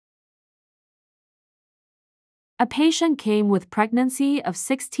A patient came with pregnancy of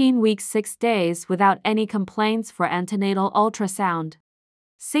 16 weeks 6 days without any complaints for antenatal ultrasound.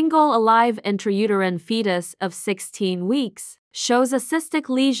 Single alive intrauterine fetus of 16 weeks shows a cystic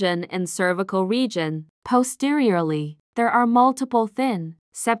lesion in cervical region. Posteriorly, there are multiple thin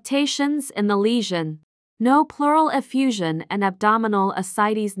septations in the lesion. No pleural effusion and abdominal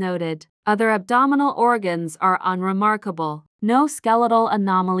ascites noted. Other abdominal organs are unremarkable. No skeletal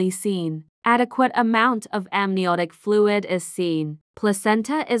anomaly seen. Adequate amount of amniotic fluid is seen.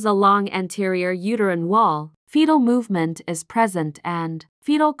 Placenta is along anterior uterine wall. Fetal movement is present and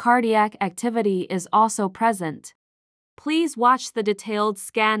fetal cardiac activity is also present. Please watch the detailed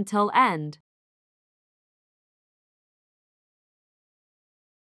scan till end.